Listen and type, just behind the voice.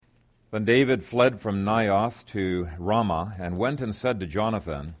Then David fled from Naioth to Ramah, and went and said to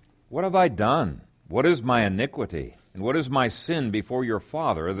Jonathan, "What have I done? What is my iniquity? And what is my sin before your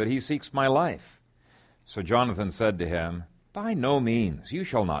father, that he seeks my life?" So Jonathan said to him, "By no means, you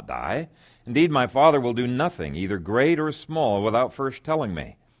shall not die. Indeed, my father will do nothing, either great or small, without first telling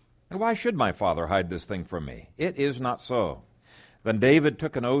me. And why should my father hide this thing from me? It is not so." Then David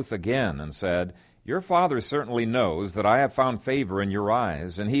took an oath again and said, "Your father certainly knows that I have found favor in your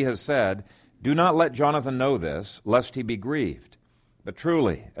eyes, and he has said, 'Do not let Jonathan know this, lest he be grieved.' But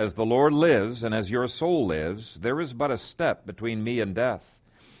truly, as the Lord lives, and as your soul lives, there is but a step between me and death."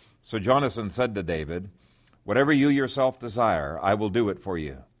 So Jonathan said to David, "Whatever you yourself desire, I will do it for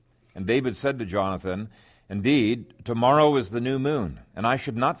you." And David said to Jonathan, "Indeed, tomorrow is the new moon, and I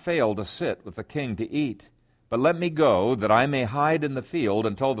should not fail to sit with the king to eat. But let me go, that I may hide in the field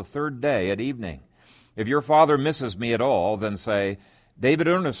until the third day at evening. If your father misses me at all, then say, 'David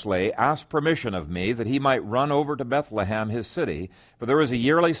earnestly asked permission of me that he might run over to Bethlehem, his city, for there is a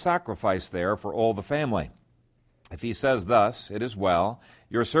yearly sacrifice there for all the family.' If he says thus, it is well,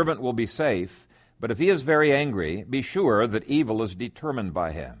 your servant will be safe. But if he is very angry, be sure that evil is determined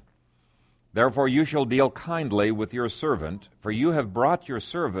by him. Therefore you shall deal kindly with your servant, for you have brought your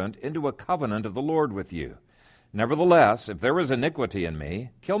servant into a covenant of the Lord with you. Nevertheless, if there is iniquity in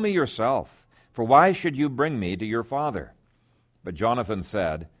me, kill me yourself. For why should you bring me to your father?" But Jonathan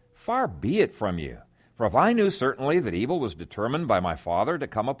said, "Far be it from you. For if I knew certainly that evil was determined by my father to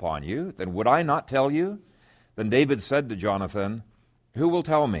come upon you, then would I not tell you?" Then David said to Jonathan, "Who will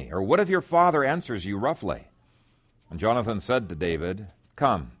tell me? Or what if your father answers you roughly?" And Jonathan said to David,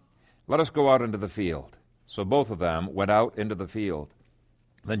 "Come, let us go out into the field." So both of them went out into the field.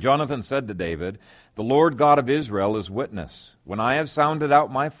 Then Jonathan said to David, "The Lord God of Israel is witness. When I have sounded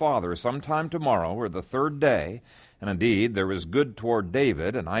out my father sometime tomorrow or the third day, and indeed there is good toward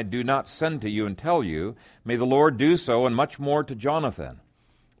David, and I do not send to you and tell you, may the Lord do so and much more to Jonathan.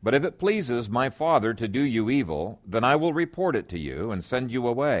 But if it pleases my father to do you evil, then I will report it to you and send you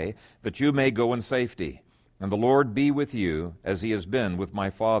away, that you may go in safety. And the Lord be with you, as he has been with my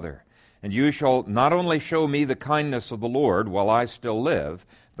father. And you shall not only show me the kindness of the Lord while I still live,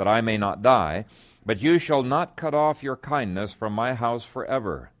 that I may not die, but you shall not cut off your kindness from my house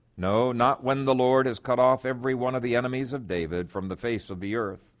forever. No, not when the Lord has cut off every one of the enemies of David from the face of the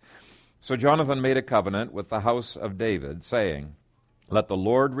earth." So Jonathan made a covenant with the house of David, saying, "Let the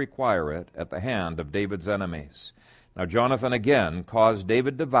Lord require it at the hand of David's enemies." Now Jonathan again caused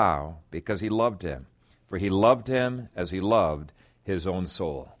David to vow, because he loved him, for he loved him as he loved his own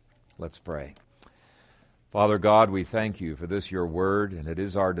soul. Let's pray. Father God, we thank you for this, your word, and it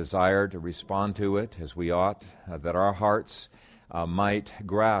is our desire to respond to it as we ought, that our hearts might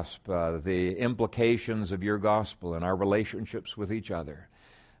grasp the implications of your gospel in our relationships with each other.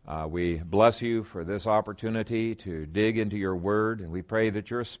 We bless you for this opportunity to dig into your word, and we pray that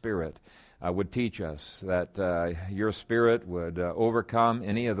your Spirit would teach us, that your Spirit would overcome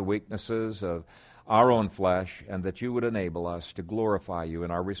any of the weaknesses of our own flesh, and that you would enable us to glorify you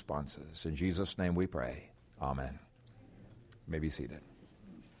in our responses. In Jesus' name we pray. Amen. You may be seated.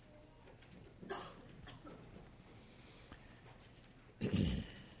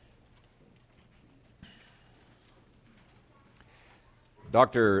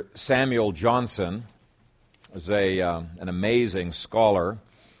 Dr. Samuel Johnson is an amazing scholar.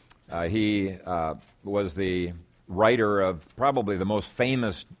 He was the writer of probably the most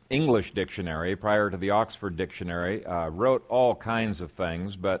famous English dictionary prior to the Oxford Dictionary, wrote all kinds of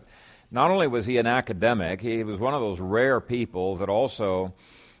things, but not only was he an academic, he was one of those rare people that also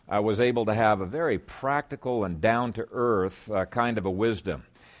was able to have a very practical and down-to-earth kind of a wisdom.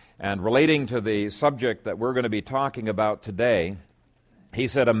 And relating to the subject that we're going to be talking about today, he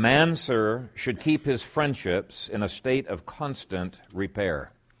said, "A man, sir, should keep his friendships in a state of constant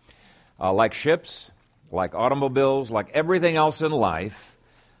repair." Like ships, like automobiles, like everything else in life,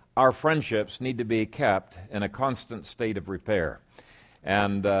 our friendships need to be kept in a constant state of repair.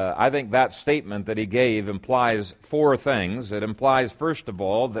 And I think that statement that he gave implies four things. It implies, first of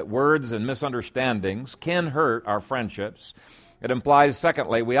all, that words and misunderstandings can hurt our friendships. It implies,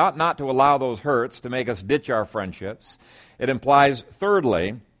 secondly, we ought not to allow those hurts to make us ditch our friendships. It implies,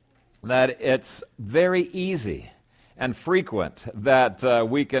 thirdly, that it's very easy and frequent that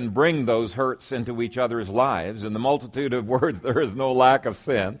we can bring those hurts into each other's lives. In the multitude of words, there is no lack of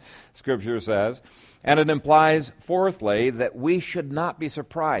sin, Scripture says. And it implies, fourthly, that we should not be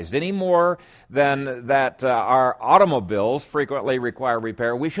surprised. Any more than that our automobiles frequently require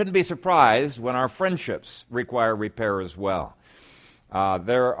repair, we shouldn't be surprised when our friendships require repair as well.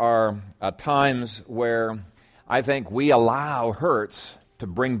 There are times where I think we allow hurts to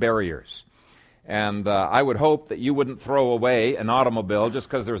bring barriers. And I would hope that you wouldn't throw away an automobile just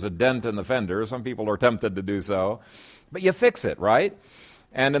because there's a dent in the fender. Some people are tempted to do so. But you fix it, right?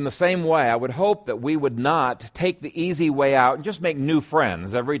 And in the same way, I would hope that we would not take the easy way out and just make new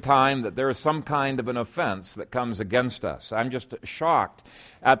friends every time that there is some kind of an offense that comes against us. I'm just shocked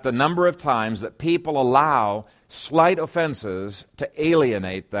at the number of times that people allow slight offenses to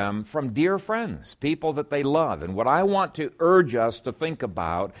alienate them from dear friends, people that they love. And what I want to urge us to think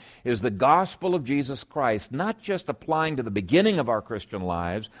about is the gospel of Jesus Christ, not just applying to the beginning of our Christian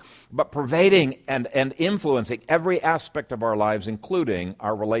lives, but pervading and influencing every aspect of our lives, including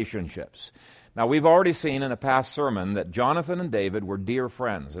our relationships. Now, we've already seen in a past sermon that Jonathan and David were dear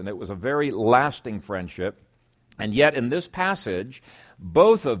friends, and it was a very lasting friendship. And yet, in this passage,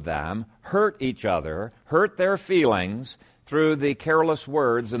 both of them hurt each other, hurt their feelings through the careless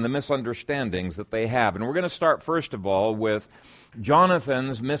words and the misunderstandings that they have. And we're going to start, first of all, with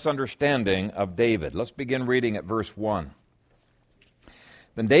Jonathan's misunderstanding of David. Let's begin reading at verse 1.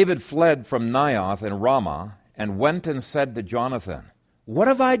 Then David fled from Naioth in Ramah and went and said to Jonathan, "What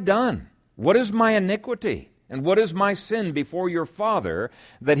have I done? What is my iniquity? And what is my sin before your father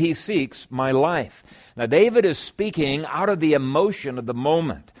that he seeks my life?" Now, David is speaking out of the emotion of the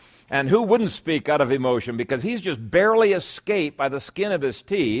moment. And who wouldn't speak out of emotion? Because he's just barely escaped by the skin of his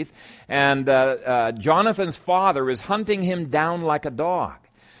teeth, and Jonathan's father is hunting him down like a dog.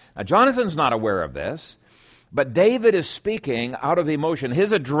 Now, Jonathan's not aware of this, but David is speaking out of emotion.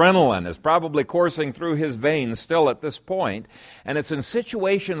 His adrenaline is probably coursing through his veins still at this point, and it's in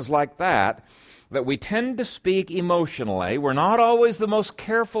situations like that we tend to speak emotionally. We're not always the most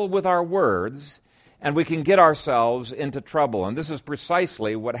careful with our words, and we can get ourselves into trouble. And this is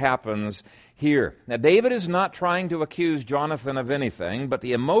precisely what happens here. Now, David is not trying to accuse Jonathan of anything, but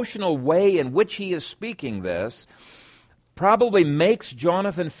the emotional way in which he is speaking this probably makes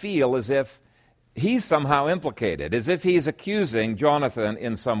Jonathan feel as if he's somehow implicated, as if he's accusing Jonathan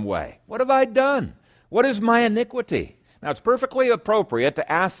in some way. What have I done? What is my iniquity? Now, it's perfectly appropriate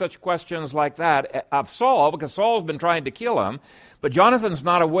to ask such questions like that of Saul, because Saul's been trying to kill him, but Jonathan's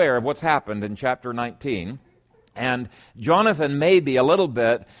not aware of what's happened in chapter 19, and Jonathan may be a little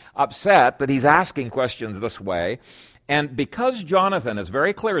bit upset that he's asking questions this way, and because Jonathan is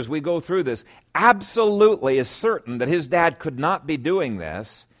very clear as we go through this, absolutely is certain that his dad could not be doing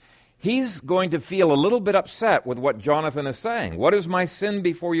this, he's going to feel a little bit upset with what Jonathan is saying. What is my sin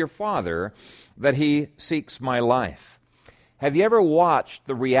before your father that he seeks my life? Have you ever watched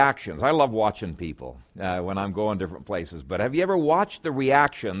the reactions? I love watching people when I'm going different places, but have you ever watched the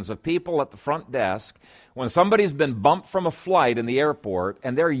reactions of people at the front desk when somebody's been bumped from a flight in the airport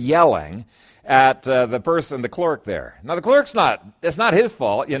and they're yelling at the clerk there? Now, the clerk's it's not his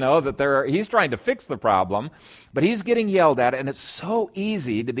fault, that he's trying to fix the problem, but he's getting yelled at, and it's so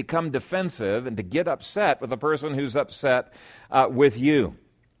easy to become defensive and to get upset with the person who's upset with you.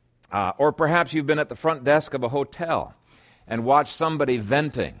 Or perhaps you've been at the front desk of a hotel and watch somebody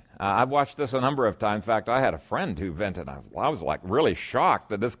venting. I've watched this a number of times. In fact, I had a friend who vented. I was like really shocked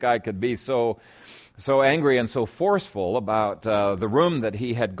that this guy could be so angry and so forceful about the room that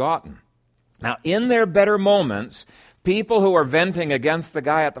he had gotten. Now, in their better moments, people who are venting against the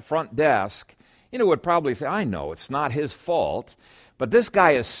guy at the front desk, would probably say, I know it's not his fault, but this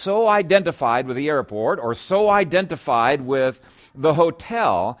guy is so identified with the airport or so identified with the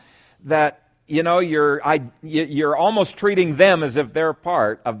hotel that you're almost treating them as if they're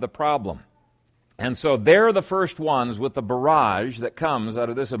part of the problem. And so they're the first ones with the barrage that comes out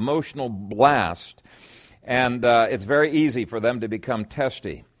of this emotional blast, and it's very easy for them to become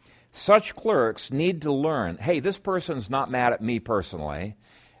testy. Such clerks need to learn, hey, this person's not mad at me personally.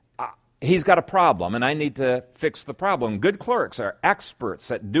 He's got a problem, and I need to fix the problem. Good clerks are experts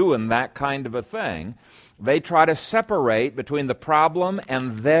at doing that kind of a thing. They try to separate between the problem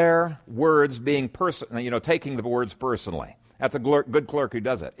and their words being taking the words personally. That's a good clerk who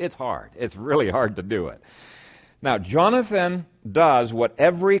does it. It's hard. It's really hard to do it. Now, Jonathan does what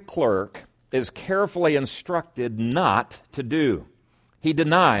every clerk is carefully instructed not to do. He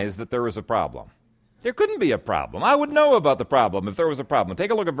denies that there is a problem. There couldn't be a problem. I would know about the problem if there was a problem.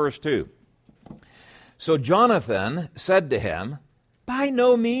 Take a look at verse 2. So Jonathan said to him, "By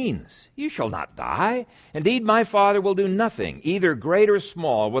no means, you shall not die. Indeed, my father will do nothing, either great or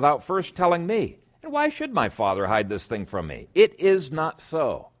small, without first telling me. And why should my father hide this thing from me? It is not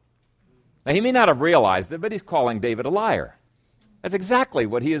so." Now, he may not have realized it, but he's calling David a liar. That's exactly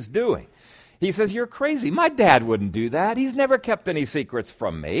what he is doing. He says, you're crazy. My dad wouldn't do that. He's never kept any secrets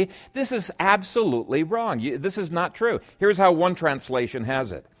from me. This is absolutely wrong. This is not true. Here's how one translation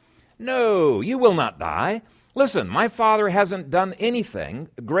has it. "No, you will not die. Listen, my father hasn't done anything,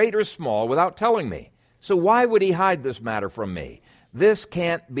 great or small, without telling me. So why would he hide this matter from me? This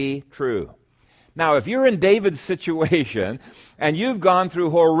can't be true. Now, if you're in David's situation and you've gone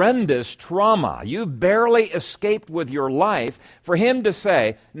through horrendous trauma, you've barely escaped with your life, for him to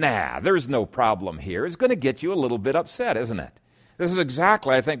say, nah, there's no problem here, is going to get you a little bit upset, isn't it? This is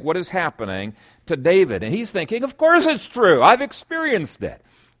exactly, I think, what is happening to David. And he's thinking, of course it's true. I've experienced it.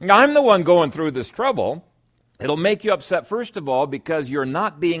 I'm the one going through this trouble. It'll make you upset, first of all, because you're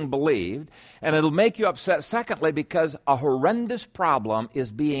not being believed, and it'll make you upset, secondly, because a horrendous problem is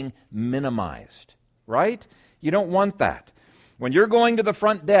being minimized, right? You don't want that. When you're going to the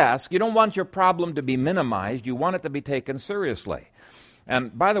front desk, you don't want your problem to be minimized. You want it to be taken seriously.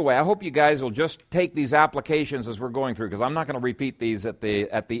 And by the way, I hope you guys will just take these applications as we're going through, because I'm not going to repeat these at the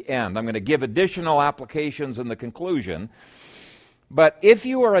end. I'm going to give additional applications in the conclusion. But if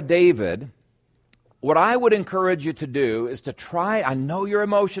you are a David, what I would encourage you to do is to try, I know you're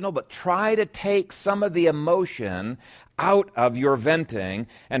emotional, but try to take some of the emotion out of your venting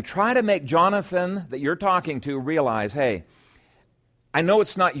and try to make Jonathan that you're talking to realize, hey, I know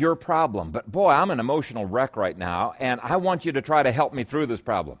it's not your problem, but boy, I'm an emotional wreck right now, and I want you to try to help me through this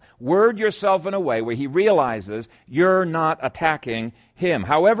problem. Word yourself in a way where he realizes you're not attacking him.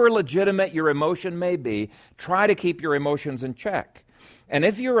 However legitimate your emotion may be, try to keep your emotions in check. And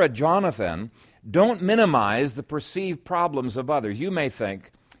if you're a Jonathan, don't minimize the perceived problems of others. You may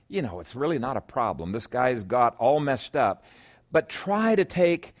think, it's really not a problem. This guy's got all messed up. But try to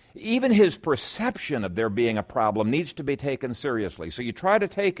take, even his perception of there being a problem needs to be taken seriously. So you try to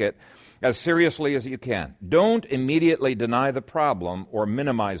take it as seriously as you can. Don't immediately deny the problem or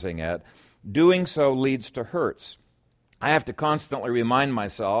minimizing it. Doing so leads to hurts. I have to constantly remind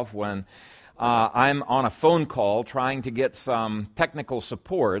myself when I'm on a phone call trying to get some technical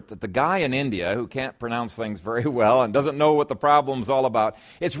support that the guy in India who can't pronounce things very well and doesn't know what the problem's all about,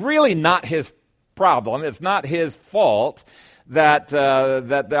 it's really not his problem. It's not his fault that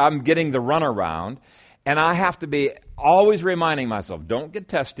I'm getting the runaround. And I have to be always reminding myself, don't get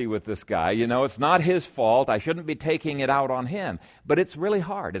testy with this guy. It's not his fault. I shouldn't be taking it out on him. But it's really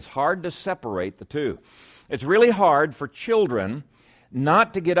hard. It's hard to separate the two. It's really hard for children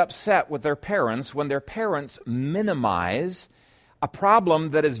not to get upset with their parents when their parents minimize a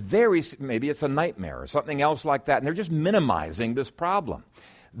problem that is maybe it's a nightmare or something else like that, and they're just minimizing this problem.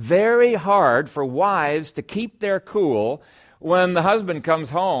 Very hard for wives to keep their cool when the husband comes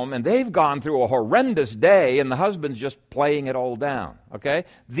home and they've gone through a horrendous day and the husband's just playing it all down, okay?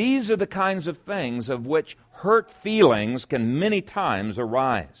 These are the kinds of things of which hurt feelings can many times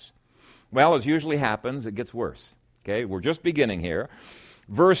arise. Well, as usually happens, it gets worse. Okay, we're just beginning here.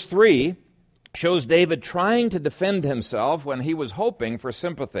 Verse 3 shows David trying to defend himself when he was hoping for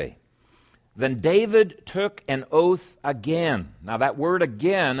sympathy. Then David took an oath again. Now that word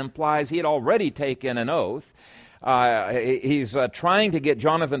again implies he had already taken an oath. He's trying to get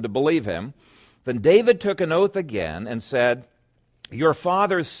Jonathan to believe him. Then David took an oath again and said, your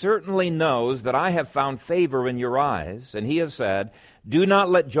father certainly knows that I have found favor in your eyes, and he has said, do not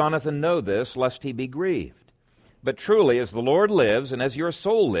let Jonathan know this, lest he be grieved. But truly, as the Lord lives, and as your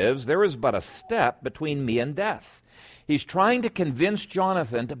soul lives, there is but a step between me and death. He's trying to convince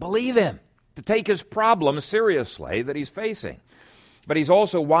Jonathan to believe him, to take his problem seriously that he's facing. But he's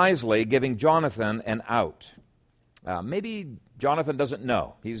also wisely giving Jonathan an out. Maybe Jonathan doesn't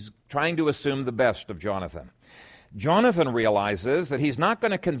know. He's trying to assume the best of Jonathan. Jonathan realizes that he's not going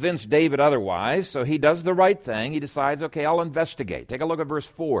to convince David otherwise, so he does the right thing. He decides, okay, I'll investigate. Take a look at verse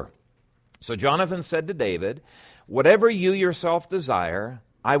 4. So Jonathan said to David, whatever you yourself desire,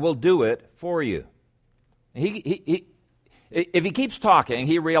 I will do it for you. If he keeps talking,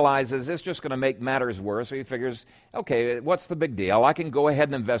 he realizes it's just going to make matters worse. So he figures, okay, what's the big deal? I can go ahead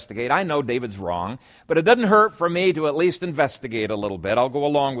and investigate. I know David's wrong, but it doesn't hurt for me to at least investigate a little bit. I'll go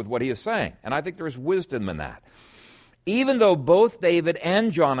along with what he is saying. And I think there's wisdom in that. Even though both David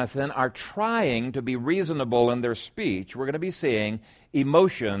and Jonathan are trying to be reasonable in their speech, we're going to be seeing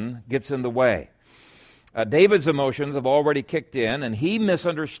emotion gets in the way. David's emotions have already kicked in, and he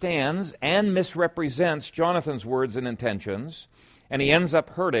misunderstands and misrepresents Jonathan's words and intentions, and he ends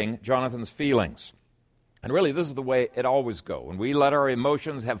up hurting Jonathan's feelings. And really, this is the way it always goes. When we let our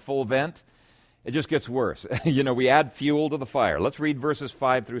emotions have full vent, it just gets worse. We add fuel to the fire. Let's read verses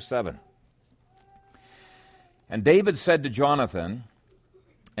 5 through 7. And David said to Jonathan,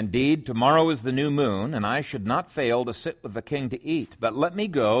 indeed, tomorrow is the new moon, and I should not fail to sit with the king to eat. But let me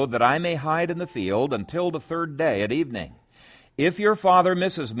go, that I may hide in the field until the third day at evening. If your father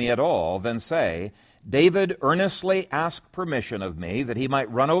misses me at all, then say, David earnestly asked permission of me that he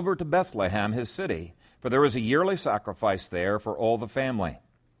might run over to Bethlehem, his city, for there is a yearly sacrifice there for all the family.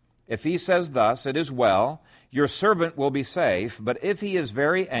 If he says thus, it is well, your servant will be safe, but if he is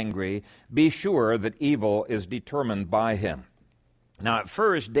very angry, be sure that evil is determined by him. Now, at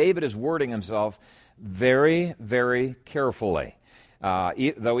first, David is wording himself very, very carefully.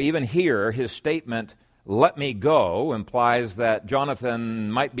 Though even here, his statement, let me go, implies that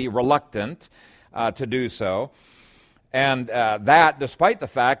Jonathan might be reluctant to do so. And that, despite the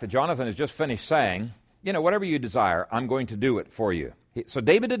fact that Jonathan has just finished saying, whatever you desire, I'm going to do it for you. So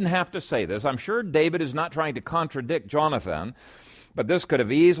David didn't have to say this. I'm sure David is not trying to contradict Jonathan, but this could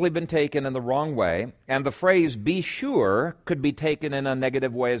have easily been taken in the wrong way. And the phrase, be sure, could be taken in a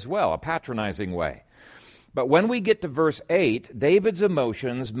negative way as well, a patronizing way. But when we get to verse 8, David's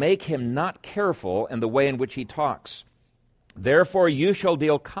emotions make him not careful in the way in which he talks. Therefore you shall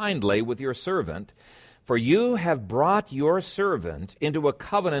deal kindly with your servant, for you have brought your servant into a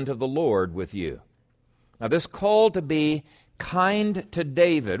covenant of the Lord with you. Now this call to be kind to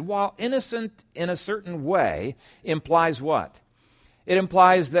David, while innocent in a certain way, implies what? It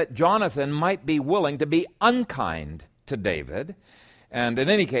implies that Jonathan might be willing to be unkind to David. And in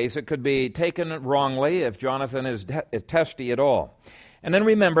any case, it could be taken wrongly if Jonathan is testy at all. And then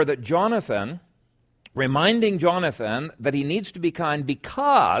remember that reminding Jonathan that he needs to be kind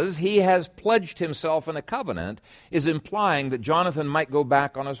because he has pledged himself in a covenant, is implying that Jonathan might go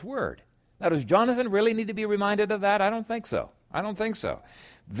back on his word. Now, does Jonathan really need to be reminded of that? I don't think so.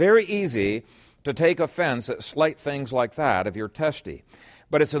 Very easy to take offense at slight things like that if you're testy.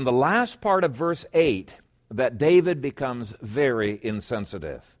 But it's in the last part of verse 8 that David becomes very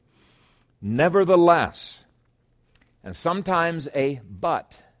insensitive. Nevertheless, and sometimes a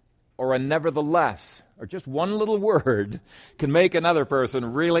but or a nevertheless, or just one little word, can make another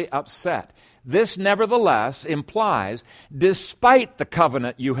person really upset. This nevertheless implies, despite the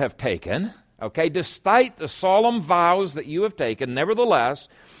covenant you have taken, despite the solemn vows that you have taken, nevertheless,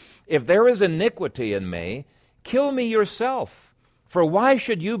 if there is iniquity in me, kill me yourself, for why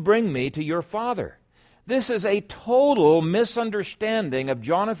should you bring me to your father? This is a total misunderstanding of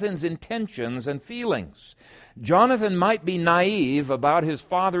Jonathan's intentions and feelings. Jonathan might be naive about his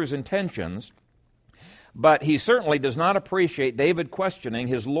father's intentions, but he certainly does not appreciate David questioning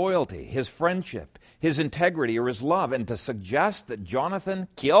his loyalty, his friendship, his integrity, or his love. And to suggest that Jonathan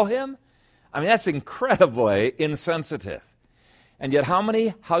kill him? That's incredibly insensitive. And yet how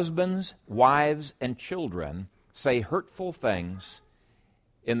many husbands, wives, and children say hurtful things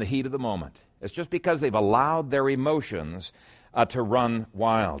in the heat of the moment? It's just because they've allowed their emotions to run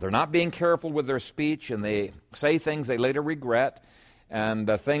wild. They're not being careful with their speech, and they say things they later regret, and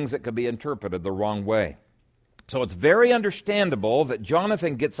things that could be interpreted the wrong way. So it's very understandable that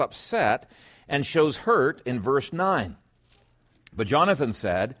Jonathan gets upset and shows hurt in verse 9. But Jonathan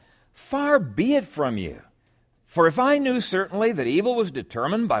said, far be it from you. For if I knew certainly that evil was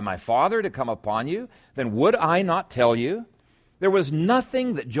determined by my father to come upon you, then would I not tell you? There was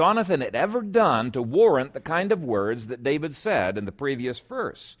nothing that Jonathan had ever done to warrant the kind of words that David said in the previous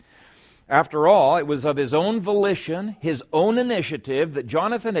verse. After all, it was of his own volition, his own initiative, that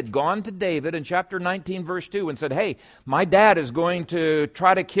Jonathan had gone to David in chapter 19, verse 2, and said, hey, my dad is going to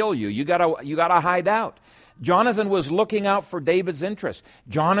try to kill you. You gotta hide out. Jonathan was looking out for David's interests.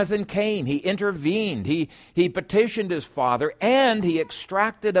 Jonathan came. He intervened. He petitioned his father, and he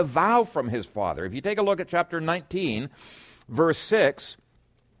extracted a vow from his father. If you take a look at chapter 19, verse 6,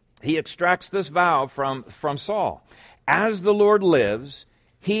 he extracts this vow from Saul. As the Lord lives,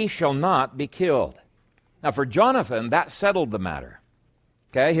 he shall not be killed. Now for Jonathan, that settled the matter.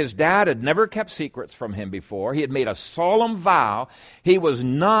 His dad had never kept secrets from him before. He had made a solemn vow. He was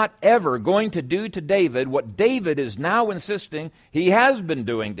not ever going to do to David what David is now insisting he has been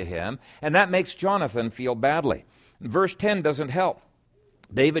doing to him, and that makes Jonathan feel badly. Verse 10 doesn't help.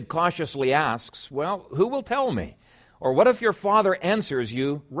 David cautiously asks, well, who will tell me? Or what if your father answers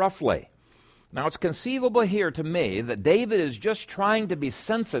you roughly? Now, it's conceivable here to me that David is just trying to be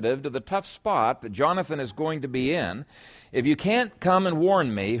sensitive to the tough spot that Jonathan is going to be in. If you can't come and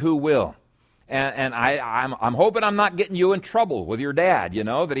warn me, who will? And I'm hoping I'm not getting you in trouble with your dad,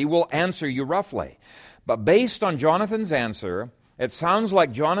 that he will answer you roughly. But based on Jonathan's answer, it sounds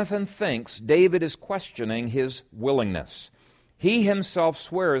like Jonathan thinks David is questioning his willingness. He himself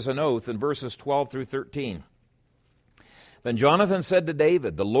swears an oath in verses 12 through 13. Then Jonathan said to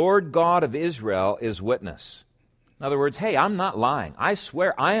David, the Lord God of Israel is witness. In other words, hey, I'm not lying. I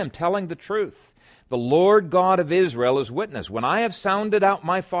swear I am telling the truth. The Lord God of Israel is witness. When I have sounded out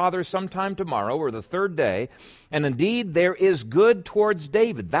my father sometime tomorrow or the third day, and indeed there is good towards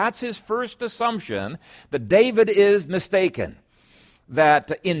David. That's his first assumption, that David is mistaken.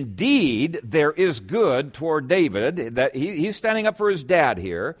 that indeed there is good toward David, that he's standing up for his dad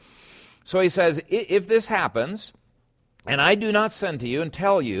here. So he says, if this happens, and I do not send to you and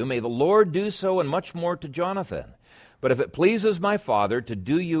tell you, may the Lord do so and much more to Jonathan. But if it pleases my father to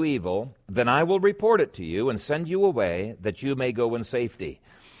do you evil, then I will report it to you and send you away that you may go in safety.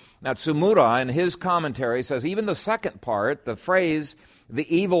 Now, Tsumura in his commentary says even the second part, the phrase,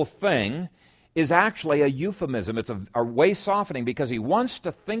 the evil thing, is actually a euphemism. It's a way softening because he wants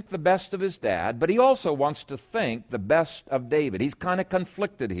to think the best of his dad, but he also wants to think the best of David. He's kind of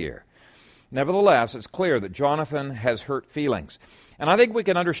conflicted here. Nevertheless, it's clear that Jonathan has hurt feelings. And I think we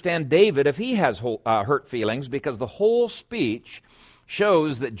can understand David if he has hurt feelings, because the whole speech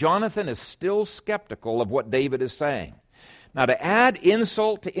shows that Jonathan is still skeptical of what David is saying. Now, to add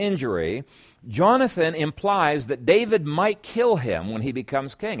insult to injury, Jonathan implies that David might kill him when he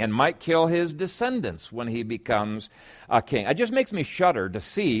becomes king and might kill his descendants when he becomes a king. It just makes me shudder to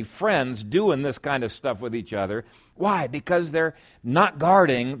see friends doing this kind of stuff with each other. Why? Because they're not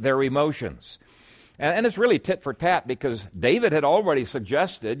guarding their emotions. And it's really tit for tat, because David had already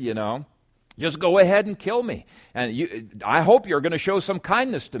suggested, just go ahead and kill me. And I hope you're going to show some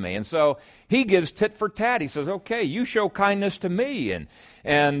kindness to me. And so he gives tit for tat. He says, okay, you show kindness to me,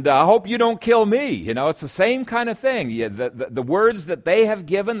 and I hope you don't kill me. It's the same kind of thing. The words that they have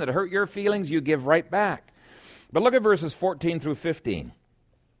given that hurt your feelings, you give right back. But look at verses 14 through 15.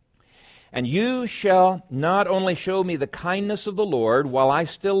 And you shall not only show me the kindness of the Lord while I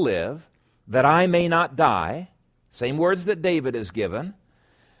still live, that I may not die. Same words that David has given.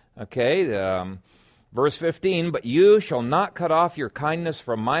 Okay, verse 15, but you shall not cut off your kindness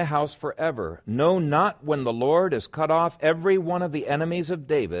from my house forever. No, not when the Lord has cut off every one of the enemies of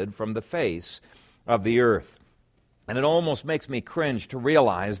David from the face of the earth. And it almost makes me cringe to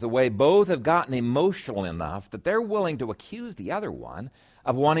realize the way both have gotten emotional enough that they're willing to accuse the other one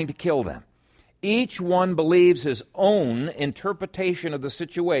of wanting to kill them. Each one believes his own interpretation of the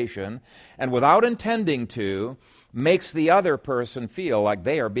situation, and without intending to, makes the other person feel like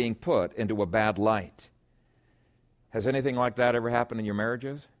they are being put into a bad light. Has anything like that ever happened in your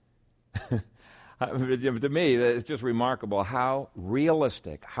marriages? To me, it's just remarkable how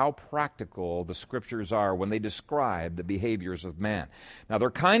realistic, how practical the Scriptures are when they describe the behaviors of man. Now,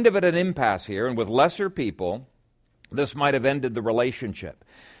 they're kind of at an impasse here, and with lesser people, this might have ended the relationship.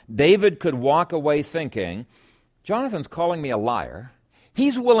 David could walk away thinking, Jonathan's calling me a liar.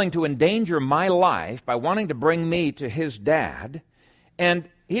 He's willing to endanger my life by wanting to bring me to his dad, and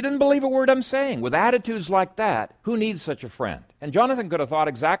he didn't believe a word I'm saying. With attitudes like that, who needs such a friend? And Jonathan could have thought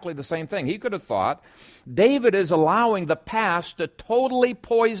exactly the same thing. He could have thought, David is allowing the past to totally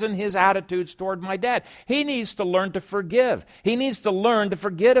poison his attitudes toward my dad. He needs to learn to forgive. He needs to learn to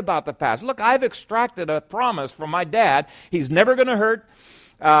forget about the past. Look, I've extracted a promise from my dad. He's never going to hurt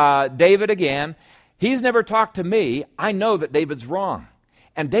David again. He's never talked to me. I know that David's wrong.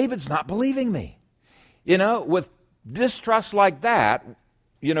 And David's not believing me. With distrust like that,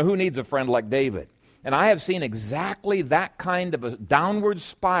 who needs a friend like David? And I have seen exactly that kind of a downward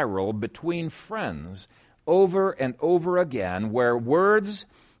spiral between friends over and over again, where words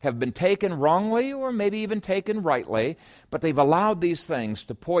have been taken wrongly or maybe even taken rightly, but they've allowed these things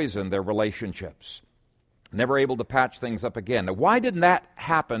to poison their relationships. Never able to patch things up again. Now, why didn't that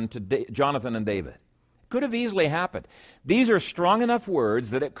happen to Jonathan and David? Could have easily happened. These are strong enough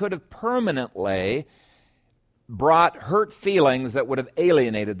words that it could have permanently brought hurt feelings that would have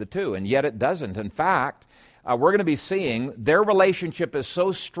alienated the two, and yet it doesn't. In fact, we're going to be seeing their relationship is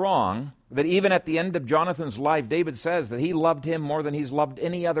so strong that even at the end of Jonathan's life, David says that he loved him more than he's loved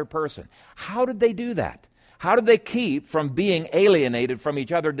any other person. How did they do that? How did they keep from being alienated from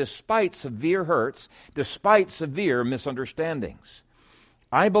each other despite severe hurts, despite severe misunderstandings?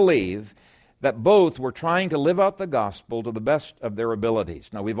 I believe that both were trying to live out the gospel to the best of their abilities.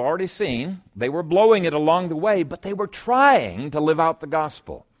 Now, we've already seen they were blowing it along the way, but they were trying to live out the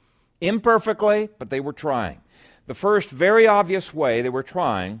gospel. Imperfectly, but they were trying. The first very obvious way they were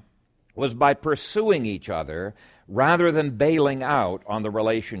trying was by pursuing each other rather than bailing out on the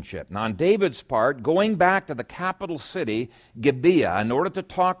relationship. Now, on David's part, going back to the capital city, Gibeah, in order to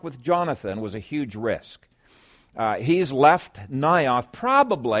talk with Jonathan was a huge risk. He's left Naioth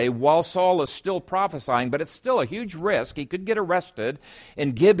probably while Saul is still prophesying, but it's still a huge risk. He could get arrested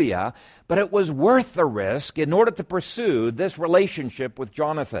in Gibeah, but it was worth the risk in order to pursue this relationship with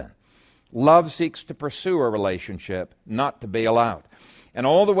Jonathan. Love seeks to pursue a relationship, not to bail out. And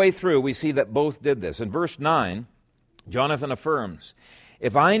all the way through, we see that both did this. In verse 9, Jonathan affirms,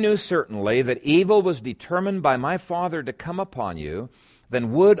 "If I knew certainly that evil was determined by my father to come upon you,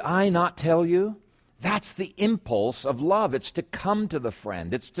 then would I not tell you? That's the impulse of love. It's to come to the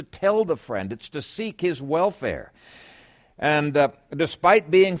friend. It's to tell the friend. It's to seek his welfare. And despite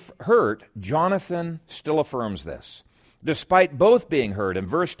being hurt, Jonathan still affirms this. Despite both being hurt, in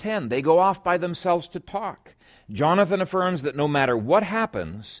verse 10, they go off by themselves to talk. Jonathan affirms that no matter what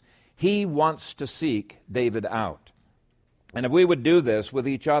happens, he wants to seek David out. And if we would do this with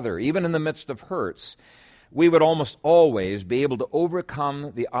each other, even in the midst of hurts, we would almost always be able to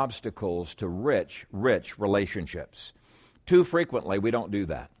overcome the obstacles to rich relationships. Too frequently, we don't do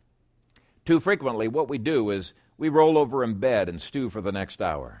that. Too frequently, what we do is we roll over in bed and stew for the next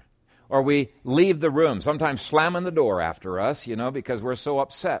hour. Or we leave the room, sometimes slamming the door after us, because we're so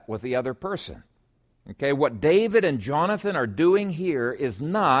upset with the other person. Okay, what David and Jonathan are doing here is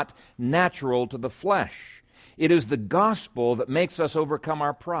not natural to the flesh. It is the gospel that makes us overcome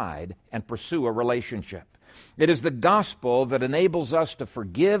our pride and pursue a relationship. It is the gospel that enables us to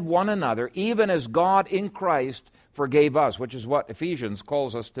forgive one another, even as God in Christ forgave us, which is what Ephesians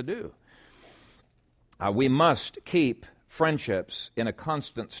calls us to do. We must keep friendships in a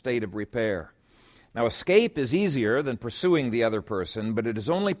constant state of repair. Now, escape is easier than pursuing the other person, but it is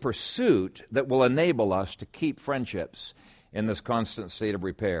only pursuit that will enable us to keep friendships in this constant state of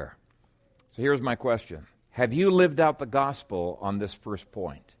repair. So here's my question. Have you lived out the gospel on this first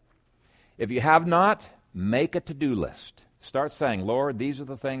point? If you have not, make a to-do list. Start saying, Lord, these are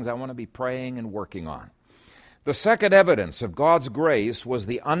the things I want to be praying and working on. The second evidence of God's grace was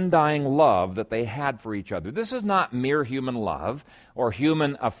the undying love that they had for each other. This is not mere human love or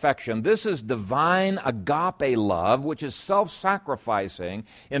human affection. This is divine agape love, which is self-sacrificing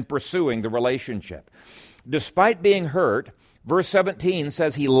in pursuing the relationship. Despite being hurt, verse 17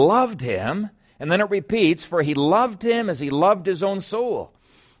 says he loved him, and then it repeats, for he loved him as he loved his own soul.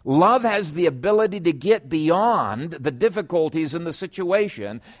 Love has the ability to get beyond the difficulties in the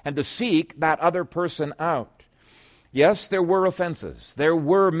situation and to seek that other person out. Yes, there were offenses. There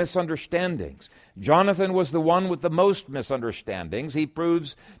were misunderstandings. Jonathan was the one with the most misunderstandings. He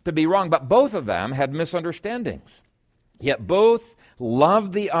proves to be wrong, but both of them had misunderstandings. Yet both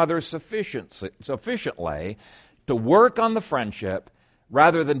loved the other sufficiently to work on the friendship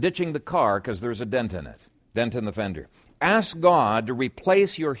rather than ditching the car because there's a dent in it, dent in the fender. Ask God to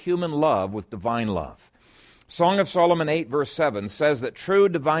replace your human love with divine love. Song of Solomon 8, verse 7 says that true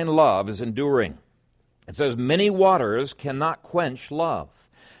divine love is enduring. It says, many waters cannot quench love,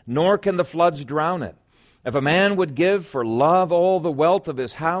 nor can the floods drown it. If a man would give for love all the wealth of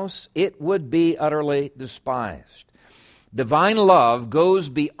his house, it would be utterly despised. Divine love goes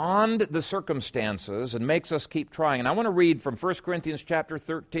beyond the circumstances and makes us keep trying. And I want to read from 1 Corinthians chapter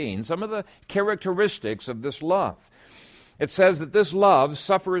 13 some of the characteristics of this love. It says that this love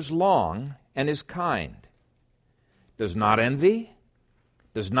suffers long and is kind, does not envy,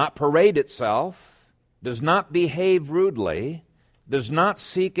 does not parade itself, does not behave rudely, does not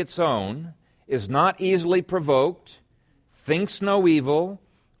seek its own, is not easily provoked, thinks no evil,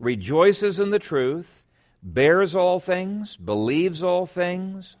 rejoices in the truth, bears all things, believes all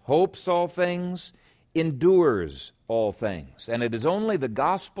things, hopes all things, endures all things. And it is only the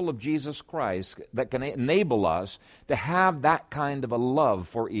gospel of Jesus Christ that can enable us to have that kind of a love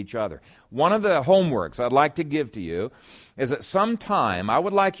for each other. One of the homeworks I'd like to give to you is at some time I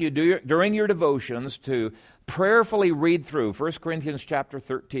would like you during your devotions to prayerfully read through 1 Corinthians chapter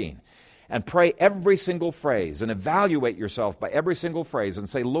 13 and pray every single phrase and evaluate yourself by every single phrase and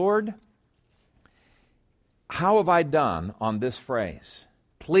say, Lord, how have I done on this phrase?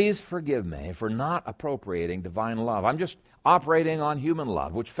 Please forgive me for not appropriating divine love. I'm just operating on human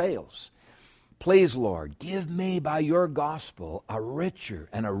love, which fails. Please, Lord, give me by your gospel a richer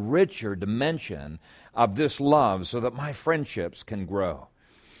and a richer dimension of this love so that my friendships can grow.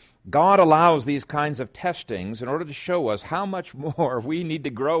 God allows these kinds of testings in order to show us how much more we need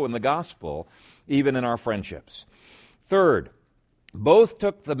to grow in the gospel, even in our friendships. Third, both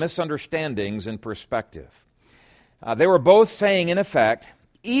took the misunderstandings in perspective. They were both saying, in effect,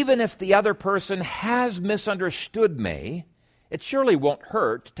 even if the other person has misunderstood me, it surely won't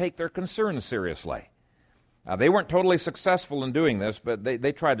hurt to take their concerns seriously. They weren't totally successful in doing this, but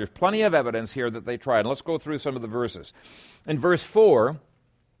they tried. There's plenty of evidence here that they tried. And let's go through some of the verses. In verse 4,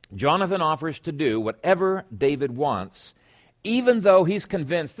 Jonathan offers to do whatever David wants, even though he's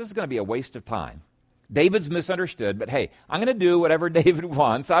convinced this is going to be a waste of time. David's misunderstood, but hey, I'm going to do whatever David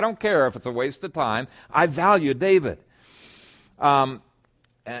wants. I don't care if it's a waste of time. I value David. And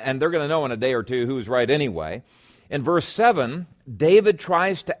they're going to know in a day or two who's right anyway. In verse 7, David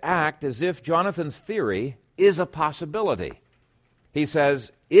tries to act as if Jonathan's theory is a possibility. He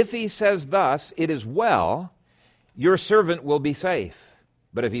says, if he says thus, it is well, your servant will be safe.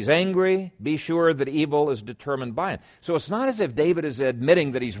 But if he's angry, be sure that evil is determined by him. So it's not as if David is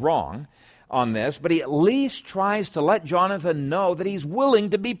admitting that he's wrong on this, but he at least tries to let Jonathan know that he's willing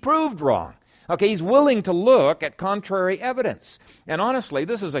to be proved wrong. Okay, he's willing to look at contrary evidence. And honestly,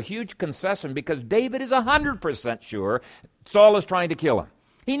 this is a huge concession because David is 100% sure Saul is trying to kill him.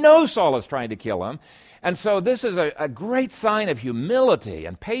 He knows Saul is trying to kill him. And so this is a great sign of humility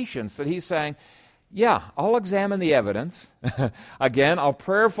and patience that he's saying, yeah, I'll examine the evidence. Again, I'll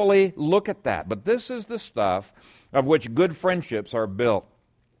prayerfully look at that. But this is the stuff of which good friendships are built.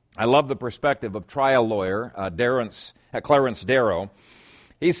 I love the perspective of trial lawyer Clarence Darrow.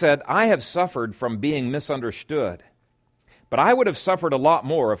 He said, I have suffered from being misunderstood, but I would have suffered a lot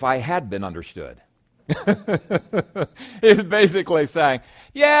more if I had been understood. He's basically saying,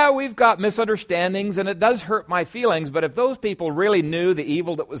 yeah, we've got misunderstandings and it does hurt my feelings, but if those people really knew the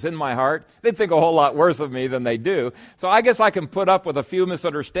evil that was in my heart, they'd think a whole lot worse of me than they do. So I guess I can put up with a few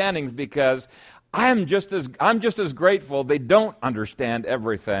misunderstandings because I'm just as grateful they don't understand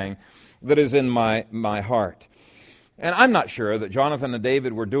everything that is in my heart. And I'm not sure that Jonathan and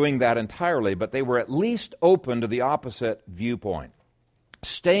David were doing that entirely, but they were at least open to the opposite viewpoint.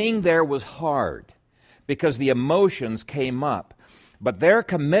 Staying there was hard because the emotions came up, but their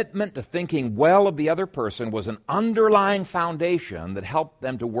commitment to thinking well of the other person was an underlying foundation that helped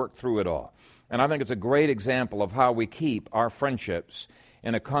them to work through it all. And I think it's a great example of how we keep our friendships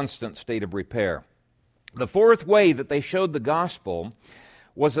in a constant state of repair. The fourth way that they showed the gospel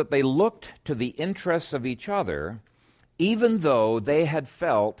was that they looked to the interests of each other even though they had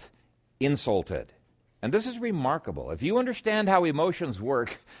felt insulted. And this is remarkable. If you understand how emotions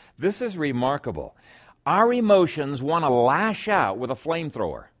work, this is remarkable. Our emotions want to lash out with a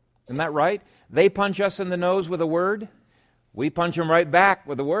flamethrower. Isn't that right? They punch us in the nose with a word. We punch them right back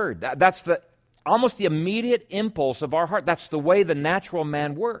with a word. That's almost the immediate impulse of our heart. That's the way the natural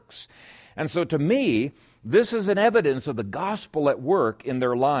man works. And so to me, this is an evidence of the gospel at work in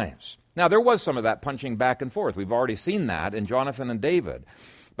their lives. Now, there was some of that punching back and forth. We've already seen that in Jonathan and David.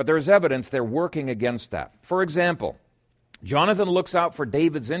 But there's evidence they're working against that. For example, Jonathan looks out for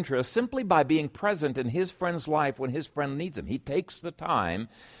David's interests simply by being present in his friend's life when his friend needs him. He takes the time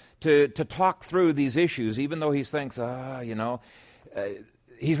to talk through these issues, even though he thinks,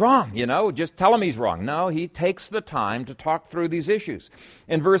 he's wrong, just tell him he's wrong. No, he takes the time to talk through these issues.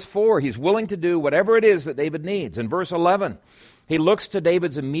 In verse 4, he's willing to do whatever it is that David needs. In verse 11, he looks to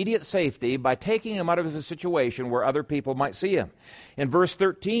David's immediate safety by taking him out of a situation where other people might see him. In verse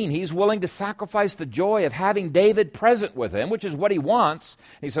 13, he's willing to sacrifice the joy of having David present with him, which is what he wants.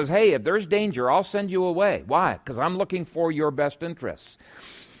 He says, hey, if there's danger, I'll send you away. Why? Because I'm looking for your best interests.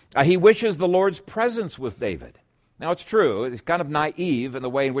 He wishes the Lord's presence with David. Now, it's true. It's kind of naive in the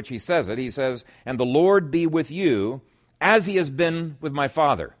way in which he says it. He says, and the Lord be with you as he has been with my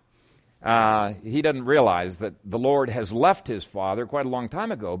father. He doesn't realize that the Lord has left his father quite a long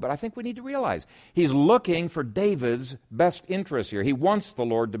time ago, but I think we need to realize he's looking for David's best interests here. He wants the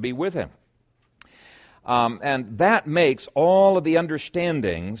Lord to be with him. And that makes all of the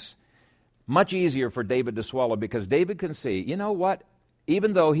understandings much easier for David to swallow because David can see, you know what?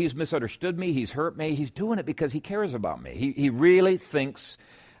 Even though he's misunderstood me, he's hurt me, he's doing it because he cares about me. He really thinks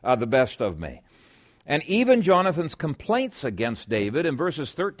the best of me. And even Jonathan's complaints against David in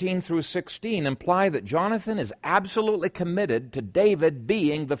verses 13 through 16 imply that Jonathan is absolutely committed to David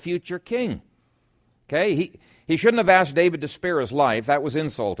being the future king. Okay, he shouldn't have asked David to spare his life. That was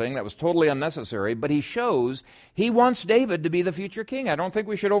insulting. That was totally unnecessary. But he shows he wants David to be the future king. I don't think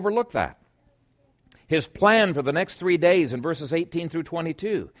we should overlook that. His plan for the next 3 days in verses 18 through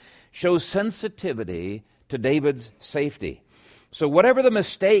 22 shows sensitivity to David's safety. So whatever the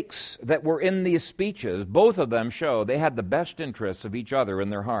mistakes that were in these speeches, both of them show they had the best interests of each other in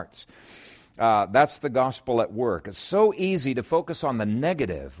their hearts. That's the gospel at work. It's so easy to focus on the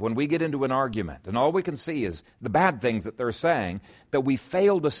negative when we get into an argument, and all we can see is the bad things that they're saying, that we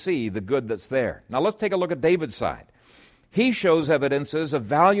fail to see the good that's there. Now let's take a look at David's side. He shows evidences of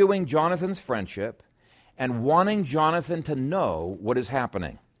valuing Jonathan's friendship and wanting Jonathan to know what is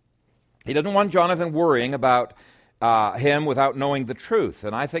happening. He doesn't want Jonathan worrying about him without knowing the truth.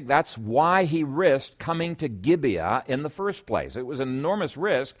 And I think that's why he risked coming to Gibeah in the first place. It was an enormous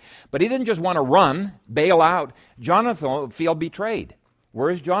risk, but he didn't just want to run, bail out. Jonathan will feel betrayed.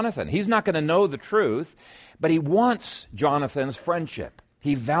 Where is Jonathan? He's not going to know the truth, but he wants Jonathan's friendship.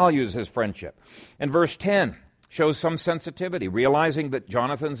 He values his friendship. And verse 10 shows some sensitivity, realizing that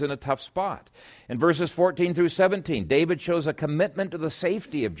Jonathan's in a tough spot. In verses 14 through 17, David shows a commitment to the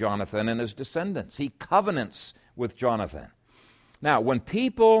safety of Jonathan and his descendants. He covenants with Jonathan. Now, when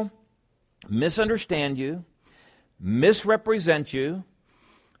people misunderstand you, misrepresent you,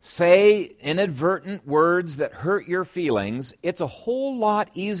 say inadvertent words that hurt your feelings, it's a whole lot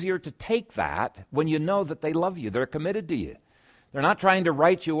easier to take that when you know that they love you. They're committed to you. They're not trying to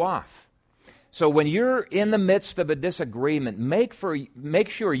write you off. So when you're in the midst of a disagreement, make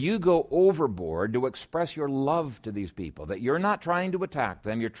sure you go overboard to express your love to these people, that you're not trying to attack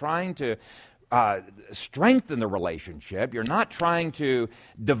them, you're trying to strengthen the relationship, you're not trying to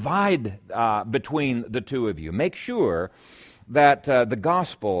divide between the two of you. Make sure that the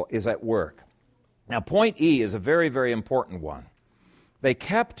gospel is at work. Now, point E is a very, very important one. They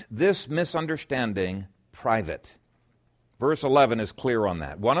kept this misunderstanding private. Verse 11 is clear on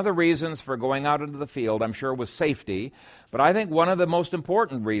that. One of the reasons for going out into the field, I'm sure, was safety, but I think one of the most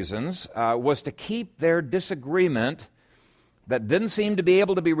important reasons was to keep their disagreement that didn't seem to be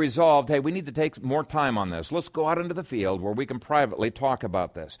able to be resolved. Hey, we need to take more time on this. Let's go out into the field where we can privately talk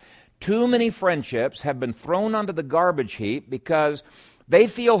about this. Too many friendships have been thrown onto the garbage heap because they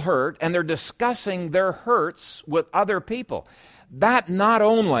feel hurt and they're discussing their hurts with other people. That not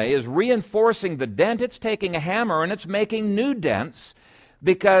only is reinforcing the dent, it's taking a hammer and it's making new dents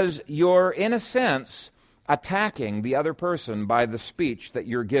because you're, in a sense, attacking the other person by the speech that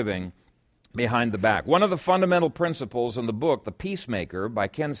you're giving behind the back. One of the fundamental principles in the book, The Peacemaker by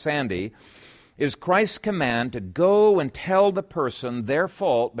Ken Sande, is Christ's command to go and tell the person their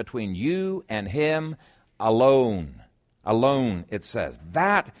fault between you and him alone. Alone, it says.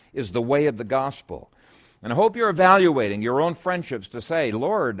 That is the way of the gospel. And I hope you're evaluating your own friendships to say,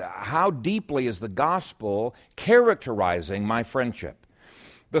 Lord, how deeply is the gospel characterizing my friendship?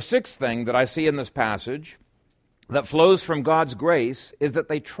 The sixth thing that I see in this passage that flows from God's grace is that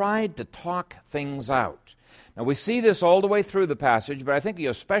they tried to talk things out. Now, we see this all the way through the passage, but I think you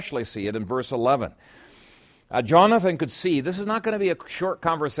especially see it in verse 11. Jonathan could see this is not going to be a short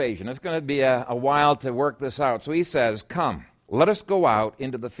conversation. It's going to be a while to work this out. So he says, come, let us go out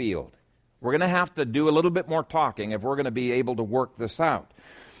into the field. We're going to have to do a little bit more talking if we're going to be able to work this out.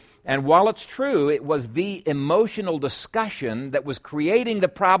 And while it's true, it was the emotional discussion that was creating the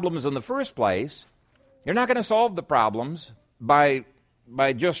problems in the first place, you're not going to solve the problems by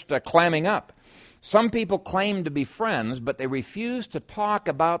just clamming up. Some people claim to be friends, but they refuse to talk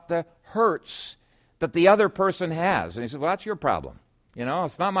about the hurts that the other person has. And he says, well, that's your problem. You know,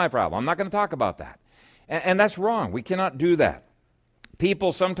 it's not my problem. I'm not going to talk about that. And that's wrong. We cannot do that.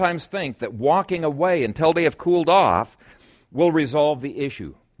 People sometimes think that walking away until they have cooled off will resolve the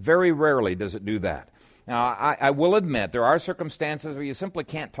issue. Very rarely does it do that. Now, I will admit there are circumstances where you simply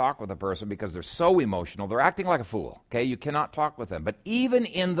can't talk with a person because they're so emotional. They're acting like a fool, okay? You cannot talk with them. But even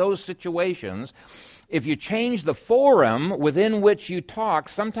in those situations, if you change the forum within which you talk,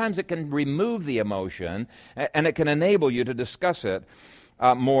 sometimes it can remove the emotion and it can enable you to discuss it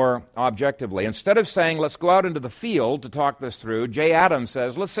more objectively. Instead of saying, let's go out into the field to talk this through, Jay Adams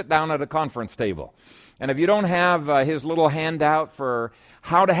says, let's sit down at a conference table. And if you don't have his little handout for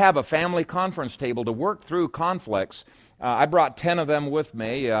how to have a family conference table to work through conflicts, I brought 10 of them with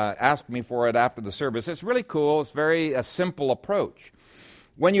me, asked me for it after the service. It's really cool. It's a simple approach.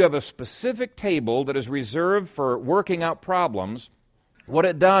 When you have a specific table that is reserved for working out problems, what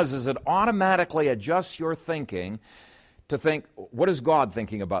it does is it automatically adjusts your thinking to think, what is God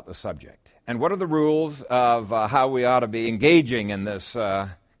thinking about the subject? And what are the rules of how we ought to be engaging in this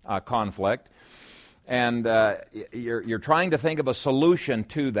conflict? And you're trying to think of a solution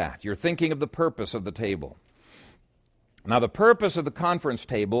to that. You're thinking of the purpose of the table. Now, the purpose of the conference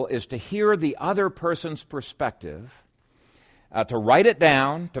table is to hear the other person's perspective, to write it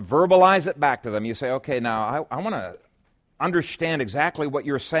down, to verbalize it back to them. You say, okay, now I want to understand exactly what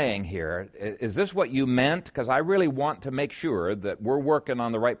you're saying here. Is this what you meant? Because I really want to make sure that we're working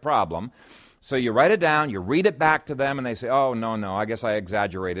on the right problem. So you write it down, you read it back to them, and they say, oh, no, I guess I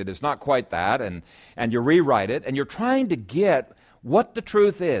exaggerated. It's not quite that. And you rewrite it, and you're trying to get what the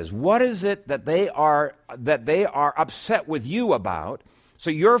truth is. What is it that they are upset with you about? So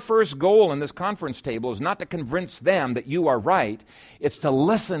your first goal in this conference table is not to convince them that you are right. It's to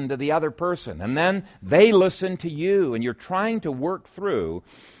listen to the other person. And then they listen to you, and you're trying to work through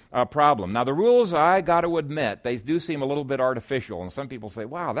a problem. Now, the rules, I got to admit, they do seem a little bit artificial. And some people say,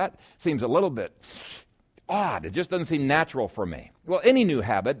 wow, that seems a little bit odd. It just doesn't seem natural for me. Well, any new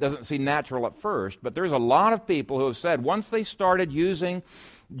habit doesn't seem natural at first, but there's a lot of people who have said once they started using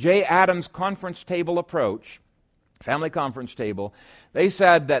Jay Adams' conference table approach, family conference table, they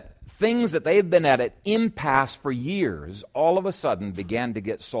said that things that they've been at an impasse for years all of a sudden began to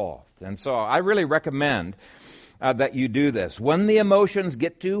get solved. And so I really recommend that you do this. When the emotions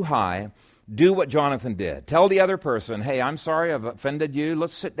get too high, do what Jonathan did. Tell the other person, hey, I'm sorry I've offended you.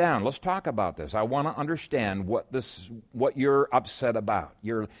 Let's sit down. Let's talk about this. I want to understand what you're upset about.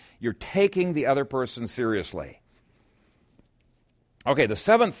 You're taking the other person seriously. Okay, the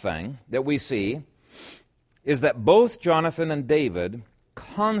seventh thing that we see is that both Jonathan and David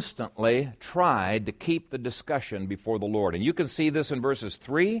constantly tried to keep the discussion before the Lord. And you can see this in verses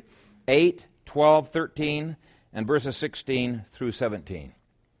 3, 8, 12, 13, and verses 16 through 17.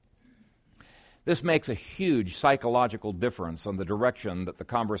 This makes a huge psychological difference on the direction that the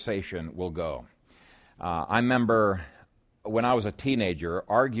conversation will go. I remember when I was a teenager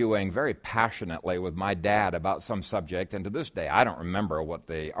arguing very passionately with my dad about some subject, and to this day I don't remember what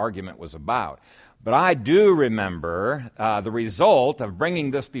the argument was about. But I do remember the result of bringing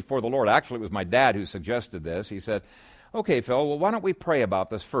this before the Lord. Actually, it was my dad who suggested this. He said, okay, Phil, well, why don't we pray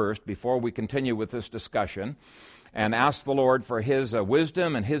about this first before we continue with this discussion and ask the Lord for His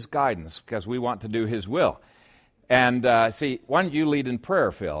wisdom and His guidance, because we want to do His will. And see, why don't you lead in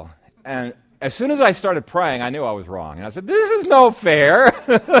prayer, Phil? And as soon as I started praying, I knew I was wrong. And I said, this is no fair.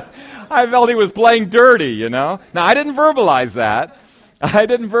 I felt he was playing dirty, you know. Now, I didn't verbalize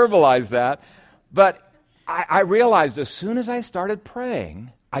that. But I realized as soon as I started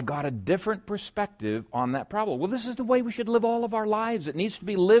praying, I got a different perspective on that problem. Well, this is the way we should live all of our lives. It needs to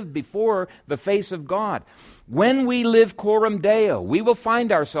be lived before the face of God. When we live coram Deo, we will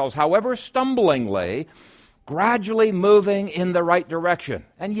find ourselves, however stumblingly, gradually moving in the right direction.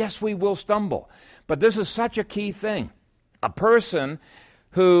 And yes, we will stumble. But this is such a key thing. A person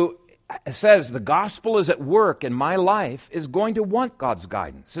who says the gospel is at work in my life is going to want God's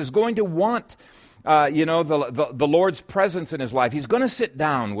guidance, is going to want the Lord's presence in his life. He's going to sit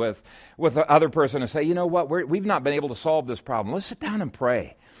down with the other person and say, you know what, we've not been able to solve this problem. Let's sit down and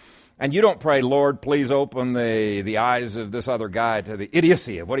pray. And you don't pray, Lord, please open the eyes of this other guy to the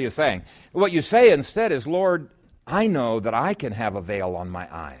idiocy of what he is saying. What you say instead is, Lord, I know that I can have a veil on my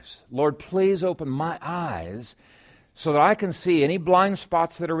eyes. Lord, please open my eyes so that I can see any blind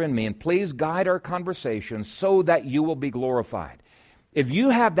spots that are in me, and please guide our conversation so that you will be glorified. If you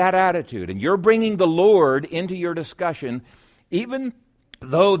have that attitude and you're bringing the Lord into your discussion, even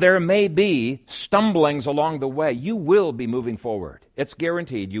though there may be stumblings along the way, you will be moving forward. It's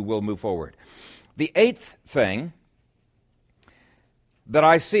guaranteed you will move forward. The eighth thing that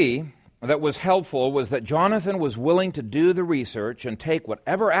I see that was helpful was that Jonathan was willing to do the research and take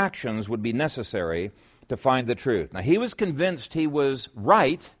whatever actions would be necessary to find the truth. Now, he was convinced he was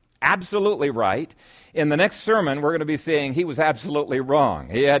right, absolutely right. In the next sermon, we're going to be seeing he was absolutely wrong.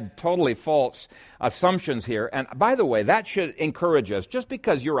 He had totally false assumptions here. And by the way, that should encourage us. Just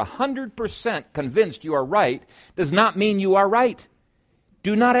because you're 100% convinced you are right does not mean you are right.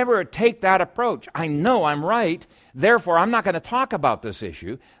 Do not ever take that approach. I know I'm right, therefore I'm not going to talk about this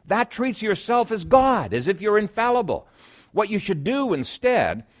issue. That treats yourself as God, as if you're infallible. What you should do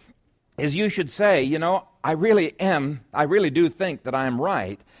instead is you should say, you know, I really do think that I am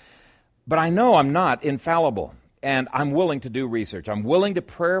right, but I know I'm not infallible, and I'm willing to do research. I'm willing to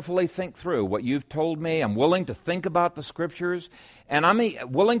prayerfully think through what you've told me. I'm willing to think about the Scriptures, and I'm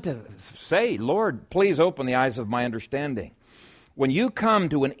willing to say, Lord, please open the eyes of my understanding. When you come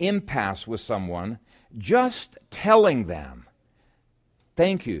to an impasse with someone, just telling them,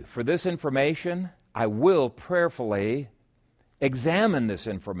 thank you for this information, I will prayerfully examine this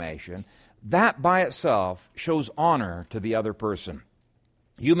information, that by itself shows honor to the other person.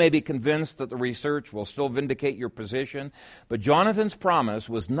 You may be convinced that the research will still vindicate your position, but Jonathan's promise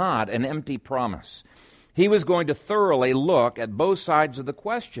was not an empty promise. He was going to thoroughly look at both sides of the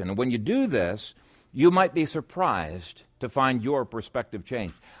question. And when you do this, you might be surprised to find your perspective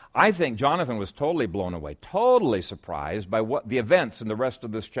changed. I think Jonathan was totally blown away, totally surprised by what the events in the rest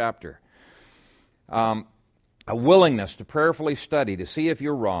of this chapter. A willingness to prayerfully study to see if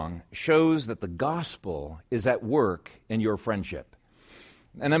you're wrong shows that the gospel is at work in your friendship.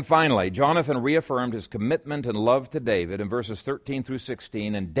 And then finally, Jonathan reaffirmed his commitment and love to David in verses 13 through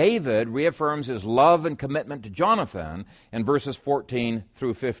 16, and David reaffirms his love and commitment to Jonathan in verses 14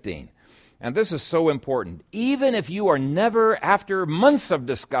 through 15. And this is so important. Even if you are never, after months of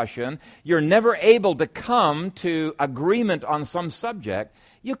discussion, you're never able to come to agreement on some subject,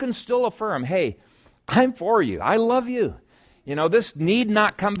 you can still affirm, hey, I'm for you. I love you. You know, this need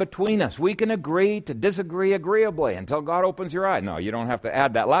not come between us. We can agree to disagree agreeably until God opens your eye. No, you don't have to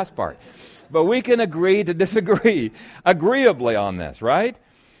add that last part. But we can agree to disagree agreeably on this, right?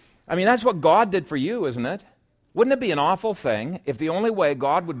 I mean, that's what God did for you, isn't it? Wouldn't it be an awful thing if the only way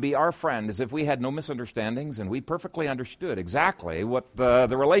God would be our friend is if we had no misunderstandings and we perfectly understood exactly what the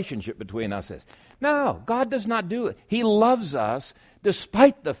relationship between us is? No, God does not do it. He loves us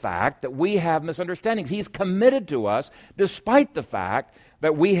despite the fact that we have misunderstandings. He's committed to us despite the fact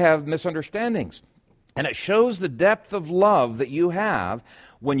that we have misunderstandings. And it shows the depth of love that you have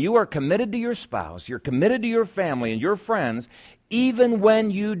when you are committed to your spouse, you're committed to your family and your friends, even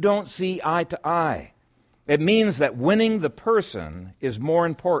when you don't see eye to eye. It means that winning the person is more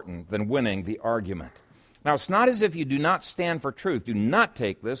important than winning the argument. Now, it's not as if you do not stand for truth. Do not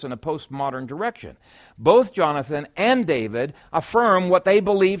take this in a postmodern direction. Both Jonathan and David affirm what they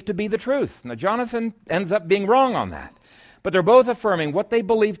believe to be the truth. Now, Jonathan ends up being wrong on that. But they're both affirming what they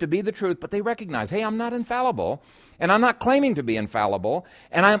believe to be the truth, but they recognize, hey, I'm not infallible, and I'm not claiming to be infallible,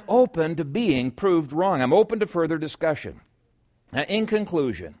 and I'm open to being proved wrong. I'm open to further discussion. Now, in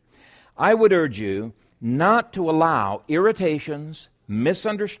conclusion, I would urge you not to allow irritations,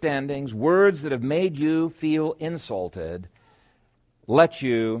 misunderstandings, words that have made you feel insulted, let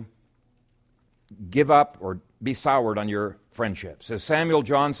you give up or be soured on your friendships. As Samuel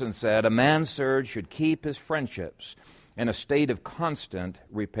Johnson said, a man, sir, should keep his friendships in a state of constant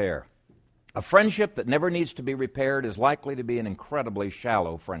repair. A friendship that never needs to be repaired is likely to be an incredibly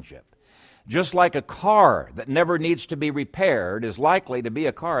shallow friendship. Just like a car that never needs to be repaired is likely to be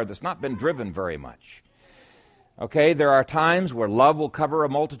a car that's not been driven very much. Okay, there are times where love will cover a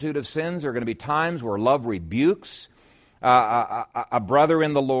multitude of sins. There are going to be times where love rebukes a brother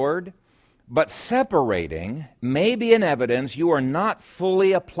in the Lord. But separating may be an evidence you are not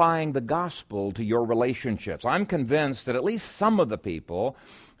fully applying the gospel to your relationships. I'm convinced that at least some of the people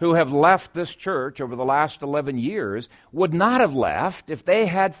who have left this church over the last 11 years would not have left if they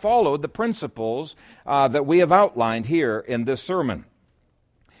had followed the principles that we have outlined here in this sermon.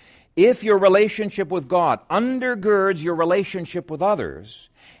 If your relationship with God undergirds your relationship with others,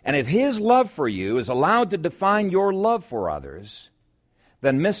 and if His love for you is allowed to define your love for others,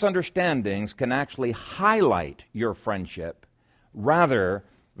 then misunderstandings can actually highlight your friendship rather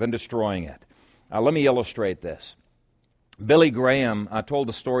than destroying it. Let me illustrate this. Billy Graham told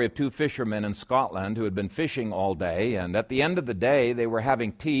the story of two fishermen in Scotland who had been fishing all day, and at the end of the day, they were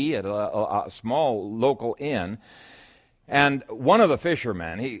having tea at a small local inn. And one of the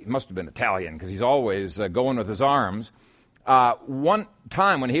fishermen, he must have been Italian because he's always going with his arms, one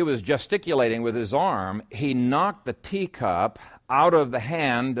time when he was gesticulating with his arm, he knocked the teacup out of the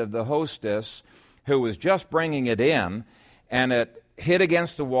hand of the hostess who was just bringing it in, and it hit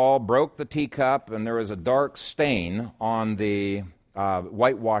against the wall, broke the teacup, and there was a dark stain on the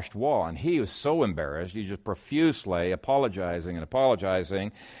whitewashed wall. And he was so embarrassed, he just profusely apologizing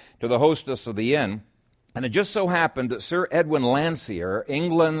to the hostess of the inn. And it just so happened that Sir Edwin Landseer,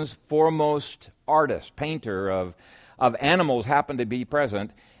 England's foremost artist, painter of animals, happened to be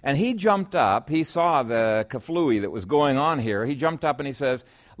present. And he jumped up. He saw the kaflooey that was going on here. He jumped up and he says,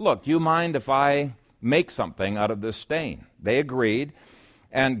 "Look, do you mind if I make something out of this stain?" They agreed.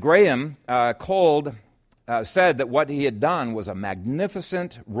 And Graham said that what he had done was a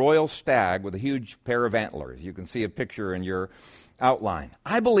magnificent royal stag with a huge pair of antlers. You can see a picture in your outline.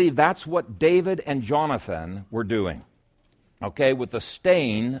 I believe that's what David and Jonathan were doing, okay, with the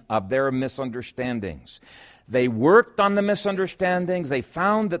stain of their misunderstandings. They worked on the misunderstandings. They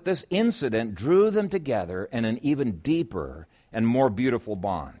found that this incident drew them together in an even deeper and more beautiful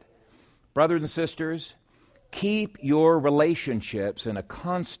bond. Brothers and sisters, keep your relationships in a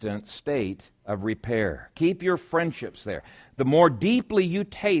constant state of repair. Keep your friendships there. The more deeply you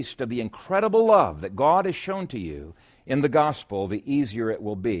taste of the incredible love that God has shown to you in the gospel, the easier it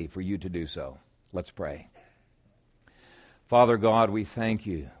will be for you to do so. Let's pray. Father God, we thank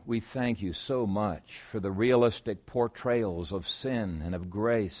you. We thank you so much for the realistic portrayals of sin and of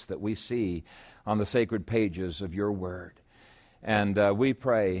grace that we see on the sacred pages of your word. And we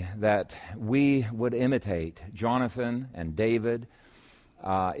pray that we would imitate Jonathan and David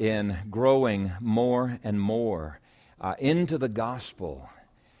in growing more and more into the gospel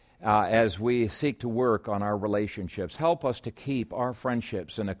as we seek to work on our relationships. Help us to keep our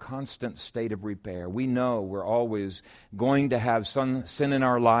friendships in a constant state of repair. We know we're always going to have some sin in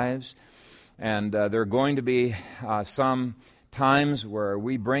our lives, and there are going to be some times where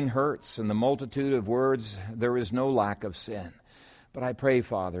we bring hurts. In the multitude of words, there is no lack of sin. But I pray,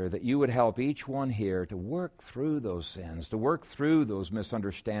 Father, that you would help each one here to work through those sins, to work through those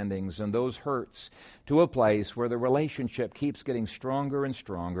misunderstandings and those hurts to a place where the relationship keeps getting stronger and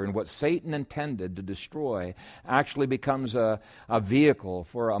stronger, and what Satan intended to destroy actually becomes a vehicle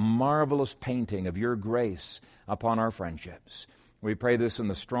for a marvelous painting of your grace upon our friendships. We pray this in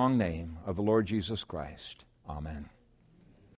the strong name of the Lord Jesus Christ. Amen.